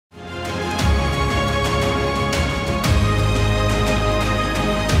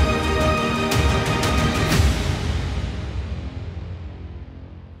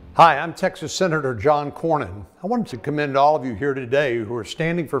Hi, I'm Texas Senator John Cornyn. I wanted to commend all of you here today who are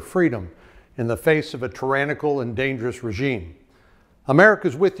standing for freedom in the face of a tyrannical and dangerous regime. America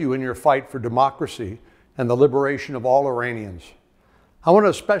is with you in your fight for democracy and the liberation of all Iranians. I want to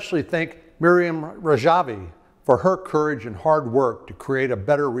especially thank Miriam Rajavi for her courage and hard work to create a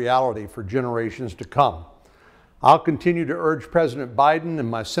better reality for generations to come. I'll continue to urge President Biden and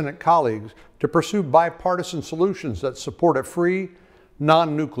my Senate colleagues to pursue bipartisan solutions that support a free,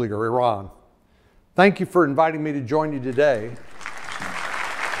 non-nuclear Iran. Thank you for inviting me to join you today,